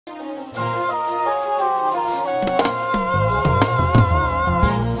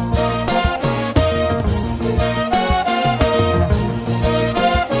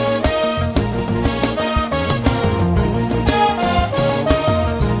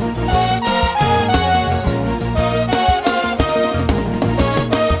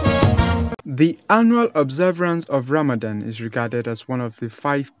The annual observance of Ramadan is regarded as one of the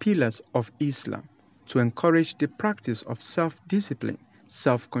 5 pillars of Islam to encourage the practice of self-discipline,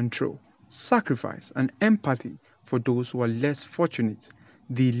 self-control, sacrifice, and empathy for those who are less fortunate.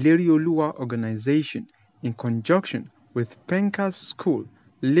 The Ilerioluwa organization, in conjunction with Penckers School,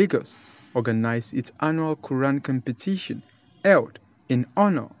 Lagos, organized its annual Quran competition held in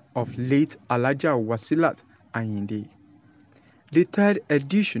honor of late Alhaja Wasilat Ayinde. The third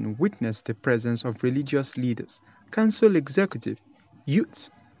edition witnessed the presence of religious leaders, council executive, youths,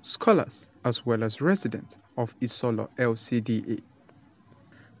 scholars, as well as residents of Isolo Lcda.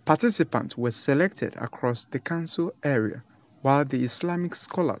 Participants were selected across the council area, while the Islamic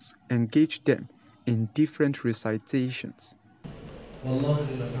scholars engaged them in different recitations.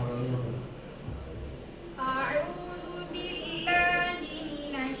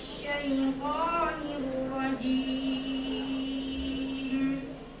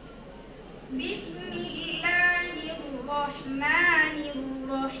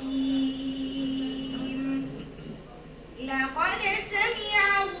 لقد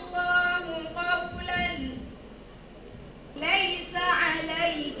سمع الله قولا ليس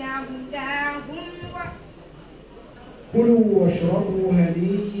عليك هداهم كلوا واشربوا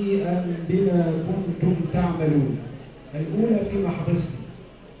هنيئا بما كنتم تعملون. الأولى فيما حفظتم.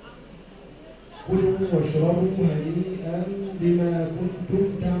 كلوا واشربوا هنيئا بما كنتم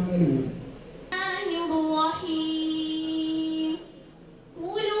تعملون.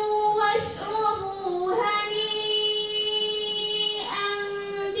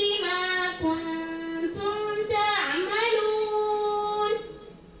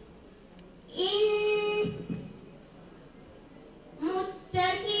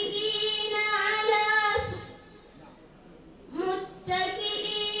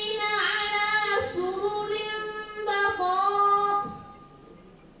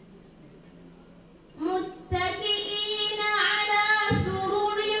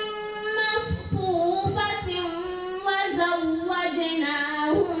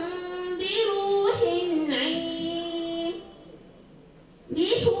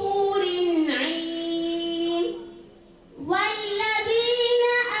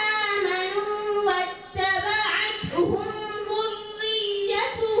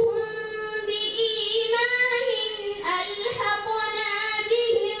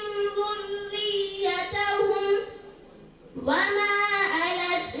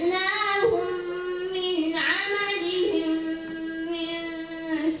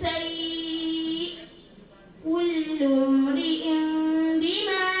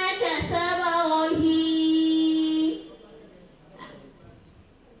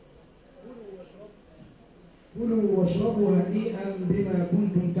 كلوا واشربوا هنيئا بما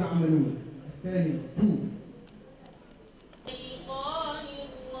كنتم تعملون. الثاني 2.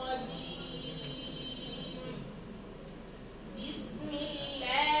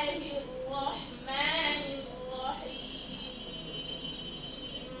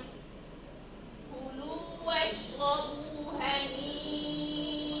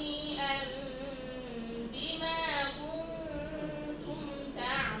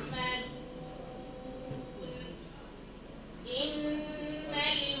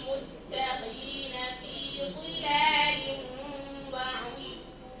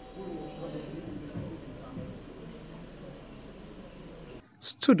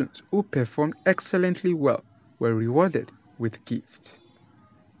 Students who performed excellently well were rewarded with gifts.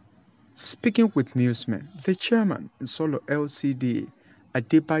 Speaking with newsmen, the chairman, Isolo Lcda,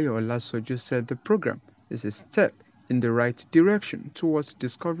 Adebayo Olasoju, said the program is a step in the right direction towards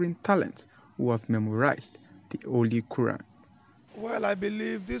discovering talents who have memorized the Holy Quran. Well, I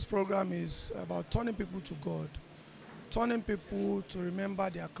believe this program is about turning people to God, turning people to remember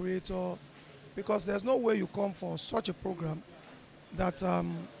their Creator, because there's no way you come for such a program that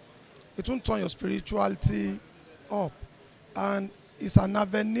it won't turn your spirituality up. And it's an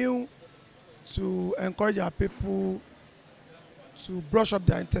avenue to encourage our people to brush up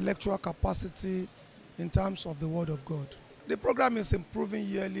their intellectual capacity in terms of the Word of God. The program is improving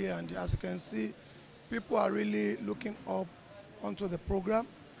yearly, and as you can see, people are really looking up onto the program.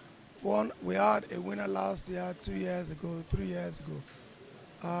 We had a winner last year, 2 years ago, 3 years ago.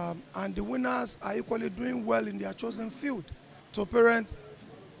 And the winners are equally doing well in their chosen field. So parents,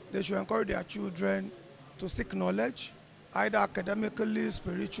 they should encourage their children to seek knowledge, either academically,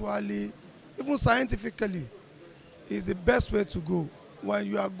 spiritually, even scientifically. Is the best way to go. When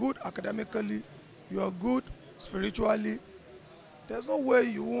you are good academically, you are good spiritually, there's no way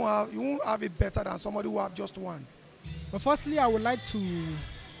you won't have it better than somebody who have just one. But firstly, I would like to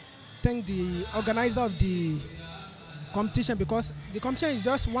thank the organizer of the competition, because the competition is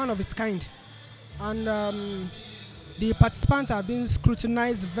just one of its kind. and the participants are being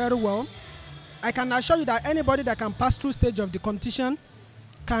scrutinized very well. I can assure you that anybody that can pass through stage of the competition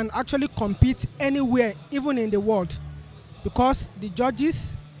can actually compete anywhere, even in the world, because the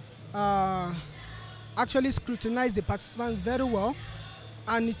judges actually scrutinize the participants very well,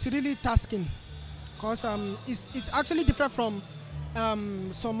 and it's really tasking, because it's actually different from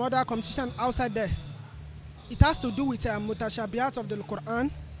some other competition outside there. It has to do with mutashabihat of the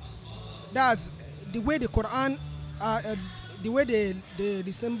Quran. That's the way the Quran, the way they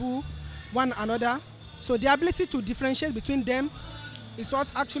resemble one another. So the ability to differentiate between them is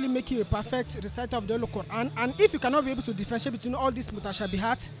what actually make you a perfect reciter of the Holy Quran. And if you cannot be able to differentiate between all these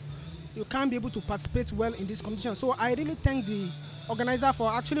mutashabihat, you can't be able to participate well in this competition. So I really thank the organizer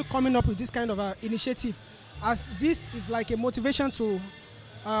for actually coming up with this kind of initiative, as this is like a motivation to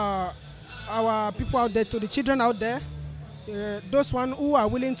our people out there, to the children out there, those one who are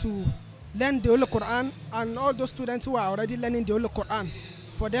willing to learn the Holy Quran, and all those students who are already learning the Holy Quran,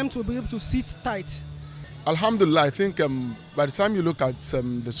 for them to be able to sit tight. Alhamdulillah, I think by the time you look at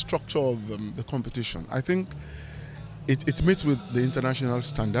the structure of the competition, I think it meets with the international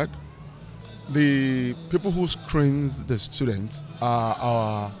standard. The people who screens the students are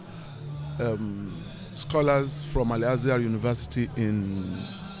our scholars from Al-Azhar University in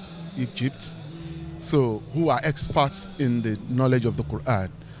Egypt, so who are experts in the knowledge of the Quran.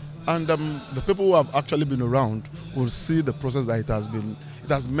 And the people who have actually been around will see the process that it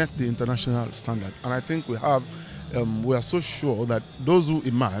has met the international standard. And I think we are so sure that those who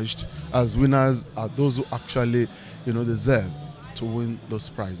emerged as winners are those who actually, deserve to win those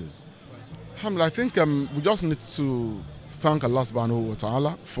prizes. I think we just need to thank Allah subhanahu wa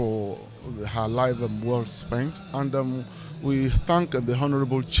ta'ala for her life and well spent. And we thank the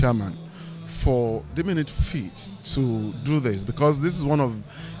Honorable Chairman for deeming it fit to do this, because this is one of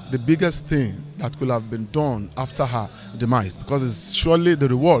the biggest thing that could have been done after her demise, because surely the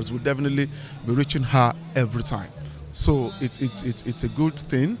rewards will definitely be reaching her every time. So it's a good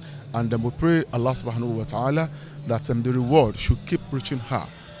thing, and we pray Allah subhanahu wa ta'ala that the reward should keep reaching her,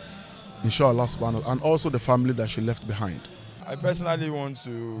 inshallah subhanahu, and also the family that she left behind. I personally want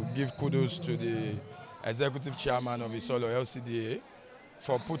to give kudos to the executive chairman of Isolo Lcda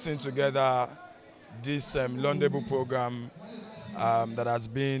for putting together this laudable program that has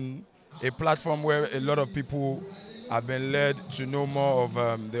been a platform where a lot of people have been led to know more of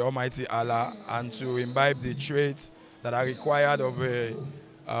the Almighty Allah, and to imbibe the traits that are required of a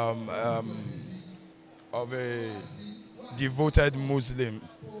devoted Muslim,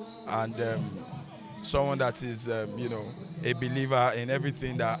 and someone that is, a believer in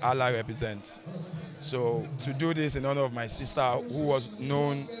everything that Allah represents. So to do this in honor of my sister, who was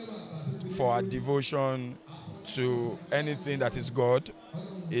known for her devotion to anything that is God,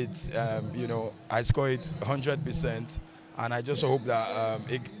 it's, I score it 100%, and I just hope that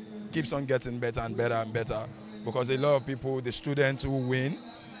it keeps on getting better and better and better, because a lot of people, the students who win,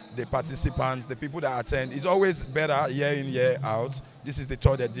 the participants, the people that attend, it's always better year in, year out. This is the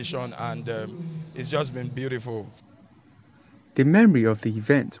 3rd edition, and it's just been beautiful. The memory of the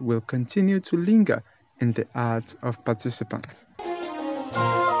event will continue to linger in the hearts of participants.